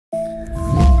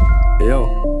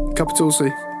Capital C.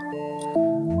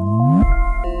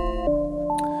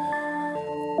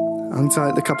 Hang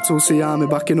tight, the Capital C army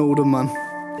back in Oldham, man.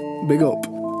 Big up.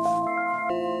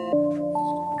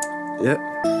 Yeah.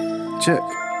 Check.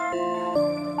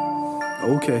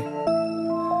 Okay.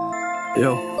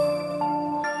 Yo.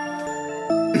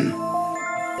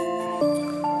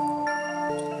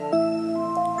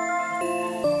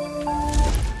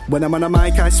 When I'm on a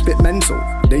mic, I spit mental.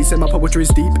 They say my poetry's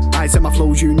deep, I say my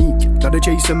flow's unique. Got a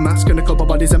Jason mask and a couple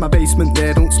bodies in my basement,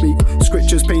 they don't speak.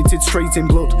 Scriptures painted straight in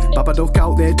blood. Baba Duck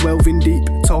out there delving deep,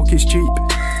 talk is cheap.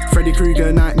 Freddy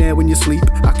Krueger nightmare when you sleep,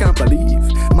 I can't believe.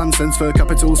 Man sends for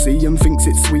Capital C and thinks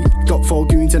it's sweet. Got 4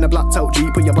 goons in a blacked out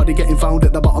Jeep, with your body getting found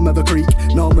at the bottom of a creek.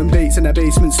 Norman Bates in a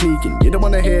basement sneaking, you don't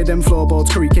wanna hear them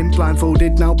floorboards creaking.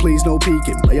 Blindfolded now, please no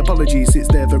peeking. My apologies, it's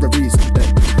there for a reason.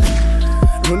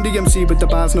 Run DMC with the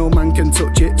bars, no man can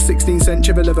touch it. 16th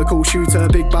century Liverpool shooter,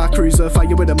 big bar cruiser,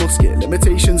 fire with a musket.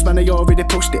 Limitations, man, I already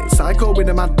pushed it. Psycho with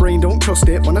a mad brain, don't trust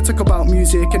it. When I talk about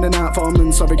music in an art form,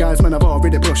 then sorry guys, man, I've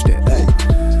already brushed it. Hey.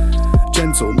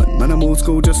 Gentleman, man, I'm old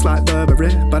school just like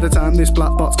Burberry. By the time this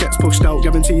black box gets pushed out,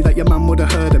 guarantee that your man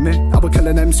would've heard of me. I would kill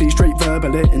an MC straight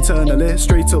verbally, internally,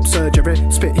 straight up surgery.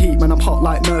 Spit heat, man, I'm hot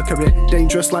like mercury.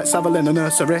 Dangerous like Savile in a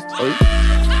nursery.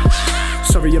 Oh.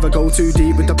 Sorry if I go too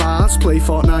deep with the bars. Play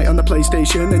Fortnite on the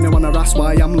PlayStation and you wanna ask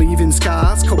why I'm leaving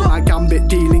scars. Cut my gambit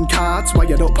dealing cards,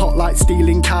 wired up hot like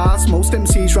stealing cars. Most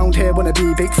MCs round here wanna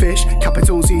be big fish,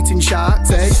 Capital's eating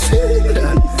sharks, eh?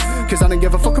 Cause I don't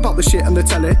give a fuck about the shit on the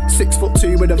telly.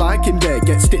 6'2" with a Viking bed,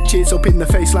 get stitches up in the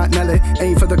face like Nelly.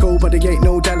 Aim for the goal but it ain't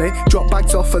no deli. Drop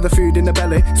bags off for the food in the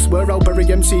belly. Swear I'll bury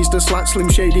MCs just like Slim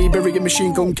Shady burying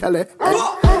Machine Gun Kelly.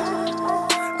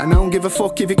 And I don't give a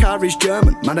fuck if your car is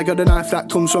German. Man, I got a knife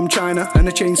that comes from China and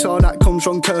a chainsaw that comes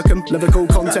from Kirkham. Lyrical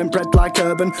content bred like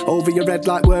urban, over your head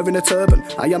like wearing a turban.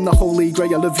 I am the holy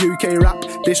grail of UK rap.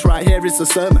 This right here is the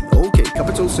sermon. Okay,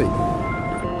 Capital C.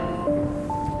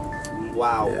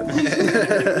 Wow. Yeah.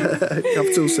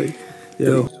 Capital C.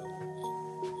 Yo.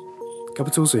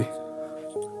 Capital C.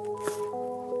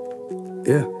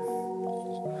 Yeah.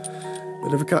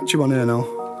 Bit of a catchy one here now.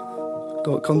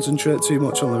 Don't concentrate too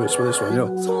much on lyrics for this one, yo.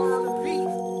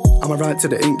 Am I right till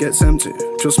the ink gets empty?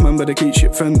 Just remember to keep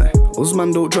shit friendly. Us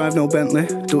man don't drive no Bentley.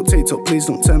 Don't take up, please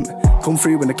don't tempt me. Come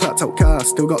through in a clapped out car.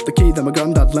 Still got the key that my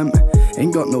granddad lent me.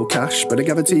 Ain't got no cash, but I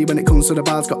guarantee when it comes to the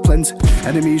bars, got plenty.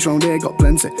 Enemies round here got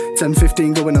plenty. 10,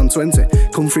 15 going on 20.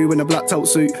 Come through in a blacked out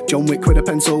suit. John Wick with a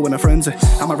pencil when I frenzy.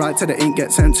 Am I right till the ink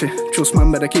gets empty? Just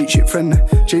man better keep shit friendly.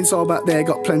 Chainsaw back there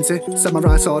got plenty.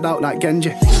 Samurai sword out like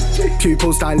Genji.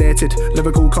 Pupils dilated.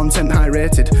 Lyrical content high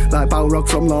rated. Like Balrog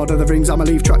from Lord of the Rings. I'ma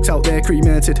leave tracks out there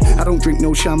cremated. I don't drink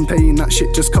no champagne. That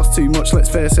shit just costs too much, let's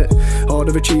face it.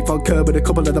 Order a cheap vodka with a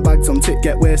couple of the bags on tip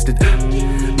get wasted.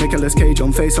 Nicolas Cage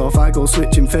on Face Off, I go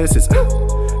switching faces.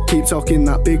 Keep talking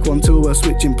that big one till we're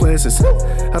switching places.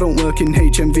 I don't work in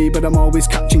HMV but I'm always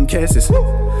catching cases.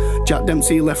 Jack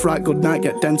Dempsey left right good night,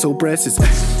 get dental braces.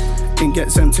 Ink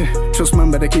gets empty, trust man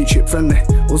better keep shit friendly.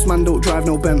 Us man don't drive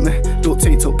no Bentley. Don't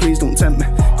take up, please don't tempt me.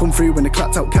 Come through in a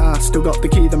clapped out car. Still got the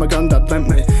key that my granddad lent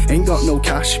me. Ain't got no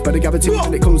cash, but I guarantee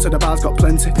when it comes to the bars got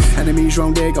plenty. Enemies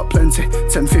round here got plenty.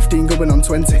 10, 15 going on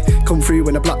 20. Come through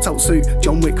in a blacked out suit.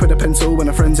 John Wick with a pencil when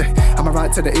I frenzy. Am I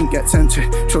right till the ink gets empty?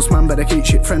 Trust man better keep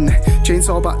shit friendly.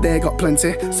 Chainsaw back there got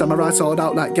plenty. Samurai sword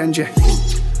out like Genji.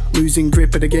 Losing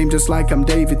grip of the game just like I'm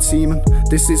David Seaman.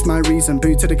 This is my reason.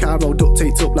 Boot to the car, roll duct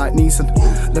taped up like Neeson.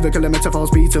 Lyrical and metaphors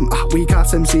beat 'em. Weak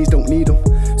ass MCs don't need 'em.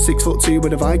 6'2"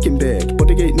 with a Viking beard, but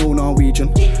they ain't no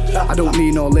Norwegian. I don't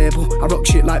need no label. I rock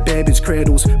shit like babies'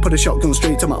 cradles. Put a shotgun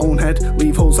straight to my own head.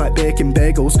 Leave holes like bacon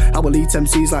bagels. I will eat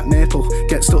MCs like maple.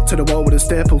 Get stuck to the wall with a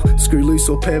staple. Screw loose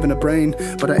up here in a brain,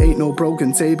 but I ain't no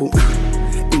broken table.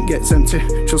 Ink gets empty,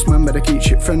 trust man better keep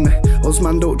shit friendly. Us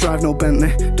man don't drive no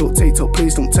Bentley. Don't take up,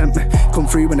 please don't tempt me. Come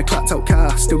through in a clapped out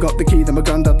car. Still got the key that my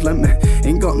granddad lent me.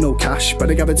 Ain't got no cash, but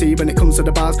I guarantee when it comes to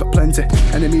the bars got plenty.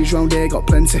 Enemies round here got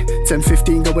plenty. 10,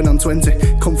 15 going on 20.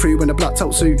 Come through in a blacked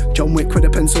out suit. John Wick with a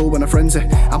pencil when I frenzy.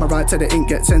 Am I right till the ink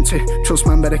gets empty? Trust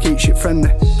man better keep shit friendly.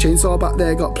 Chainsaw back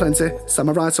there got plenty.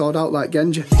 Samurai sword out like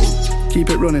Genji. Keep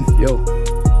it running, yo.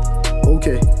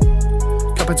 Okay,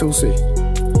 Capital C.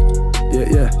 Yeah,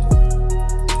 yeah.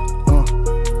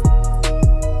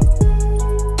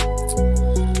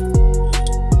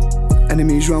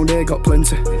 Enemies round here got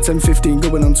plenty. 10, 15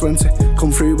 going on 20.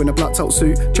 Come through in a blacked out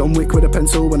suit. John Wick with a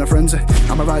pencil when I frenzy.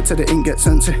 Am I right till the ink gets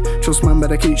empty? Trust man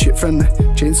better keep shit friendly.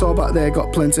 Chainsaw back there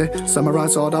got plenty. Samurai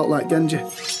sword out like Genji.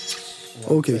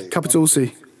 Okay, Capital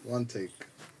C. One take.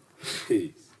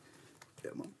 Peace.